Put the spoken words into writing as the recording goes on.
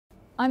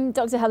I'm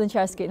Dr. Helen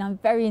Czerski and I'm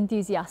very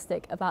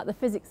enthusiastic about the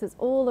physics that's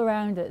all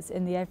around us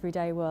in the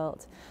everyday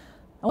world.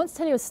 I want to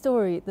tell you a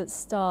story that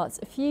starts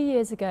a few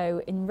years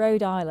ago in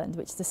Rhode Island,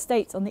 which is a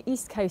state on the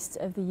east coast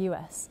of the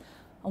US.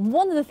 And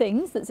one of the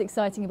things that's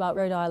exciting about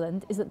Rhode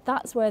Island is that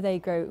that's where they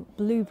grow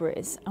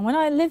blueberries. And when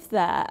I lived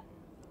there,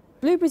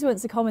 blueberries weren't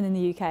so common in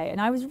the UK,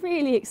 and I was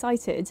really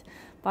excited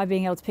by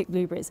being able to pick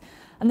blueberries.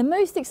 And the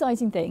most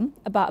exciting thing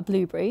about a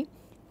blueberry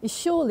is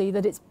surely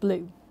that it's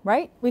blue,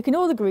 right? We can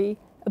all agree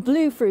a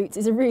blue fruit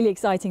is a really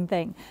exciting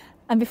thing.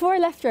 And before I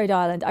left Rhode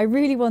Island, I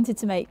really wanted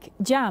to make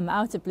jam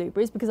out of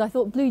blueberries because I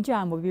thought blue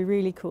jam would be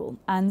really cool.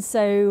 And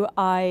so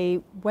I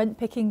went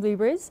picking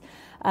blueberries,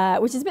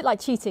 which is a bit like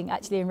cheating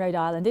actually in Rhode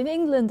Island. In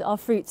England, our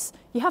fruits,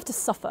 you have to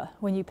suffer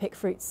when you pick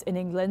fruits in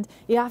England.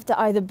 You have to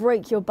either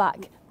break your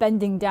back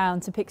bending down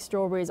to pick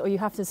strawberries, or you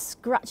have to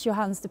scratch your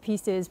hands to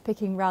pieces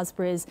picking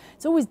raspberries.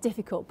 It's always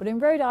difficult, but in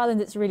Rhode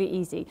Island, it's really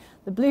easy.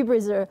 The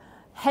blueberries are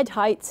head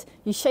height,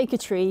 you shake a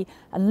tree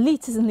and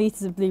litres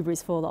of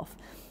blueberries fall off.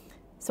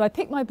 So I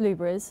picked my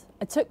blueberries,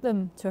 I took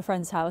them to a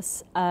friend's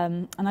house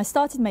and I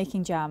started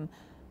making jam.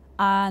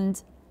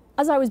 And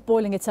as I was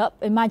boiling it up,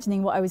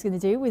 imagining what I was going to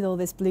do with all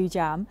this blue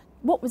jam,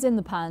 what was in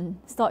the pan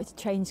started to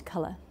change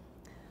colour.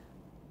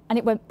 And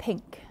it went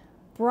pink,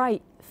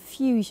 bright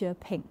fuchsia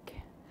pink.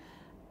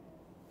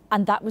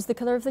 And that was the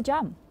colour of the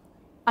jam.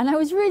 And I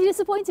was really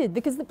disappointed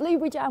because the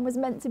blueberry jam was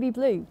meant to be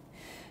blue.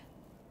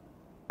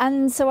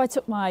 And so I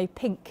took my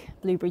pink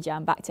blueberry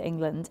jam back to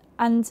England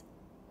and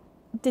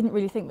didn't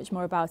really think much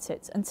more about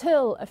it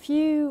until a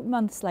few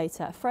months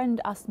later, a friend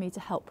asked me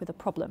to help with a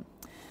problem.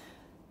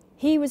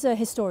 He was a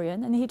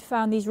historian and he'd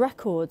found these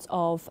records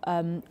of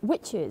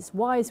witches,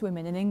 wise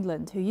women in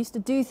England who used to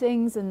do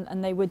things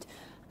and they would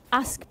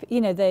ask,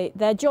 you know,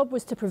 their job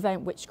was to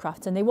prevent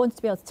witchcraft and they wanted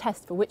to be able to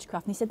test for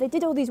witchcraft. And he said they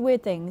did all these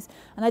weird things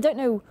and I don't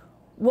know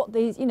what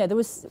these, you know,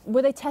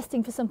 were they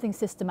testing for something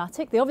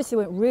systematic? They obviously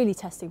weren't really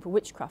testing for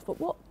witchcraft, but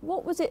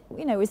what was it,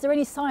 you know, is there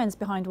any science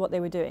behind what they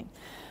were doing?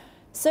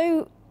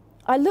 So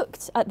I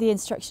looked at the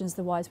instructions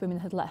the wise women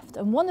had left,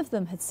 and one of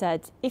them had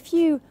said, if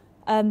you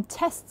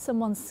test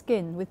someone's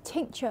skin with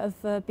tincture of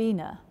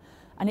verbena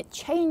and it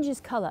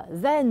changes colour,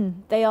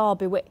 then they are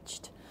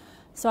bewitched.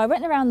 So I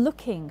went around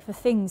looking for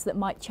things that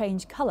might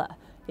change colour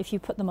if you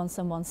put them on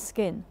someone's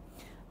skin.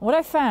 And what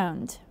I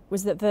found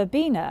was that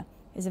verbena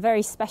is a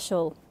very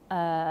special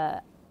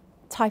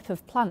type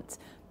of plant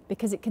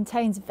because it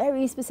contains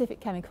very specific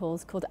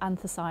chemicals called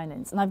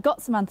anthocynans. And I've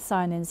got some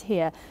anthocynans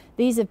here.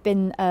 These have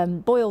been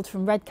boiled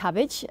from red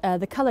cabbage.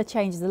 The colour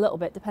changes a little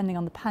bit depending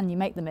on the pan you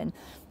make them in.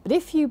 But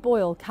if you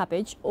boil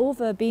cabbage or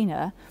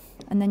verbena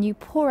and then you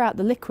pour out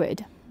the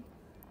liquid,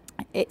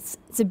 it's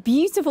a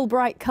beautiful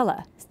bright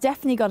colour. It's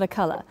definitely got a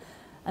colour.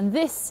 And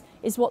this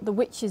is what the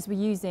witches were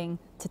using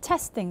to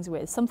test things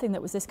with, something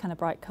that was this kind of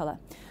bright colour.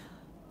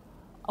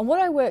 And what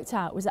I worked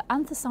out was that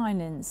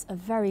anthocyanins are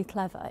very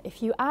clever.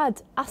 If you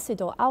add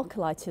acid or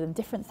alkali to them,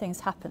 different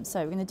things happen.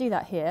 So we're going to do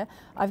that here.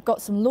 I've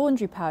got some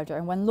laundry powder,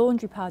 and when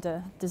laundry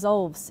powder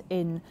dissolves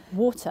in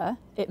water,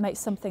 it makes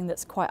something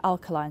that's quite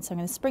alkaline. So I'm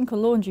going to sprinkle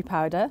laundry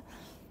powder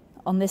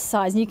on this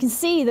side. And you can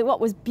see that what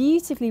was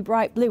beautifully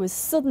bright blue has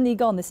suddenly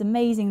gone this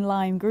amazing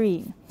lime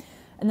green.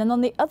 And then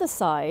on the other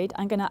side,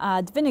 I'm going to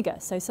add vinegar,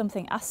 so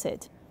something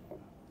acid.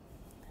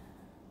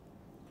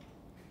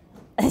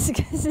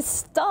 It's a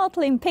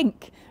startling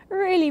pink,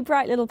 really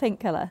bright little pink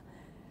colour,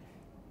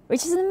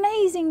 which is an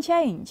amazing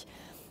change.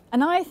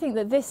 And I think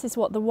that this is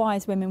what the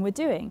wise women were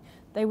doing.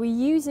 They were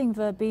using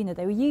verbena,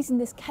 they were using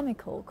this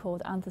chemical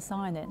called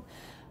anthocyanin.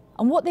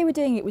 And what they were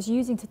doing, it was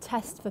using to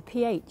test for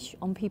pH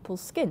on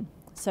people's skin.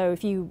 So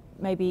if you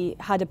maybe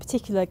had a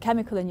particular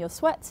chemical in your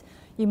sweat,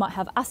 you might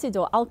have acid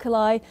or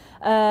alkali,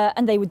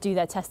 and they would do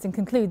their test and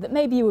conclude that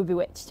maybe you were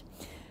bewitched.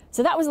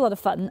 So that was a lot of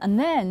fun. And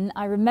then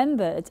I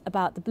remembered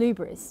about the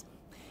blueberries.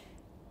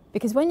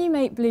 Because when you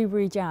make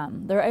blueberry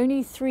jam, there are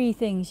only 3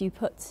 things you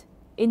put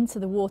into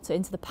the water,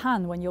 into the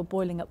pan when you're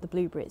boiling up the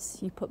blueberries.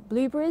 You put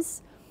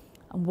blueberries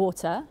and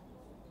water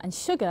and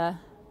sugar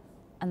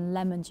and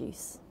lemon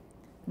juice.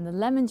 And the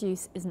lemon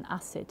juice is an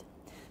acid.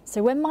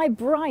 So when my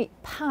bright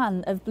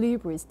pan of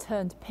blueberries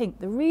turned pink,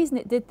 the reason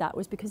it did that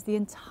was because the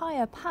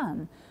entire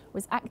pan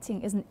was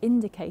acting as an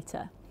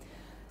indicator.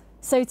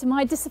 So to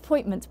my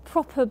disappointment,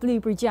 proper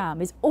blueberry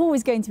jam is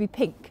always going to be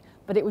pink.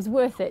 But it was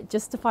worth it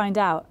just to find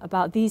out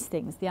about these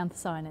things, the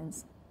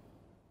anthocyanins.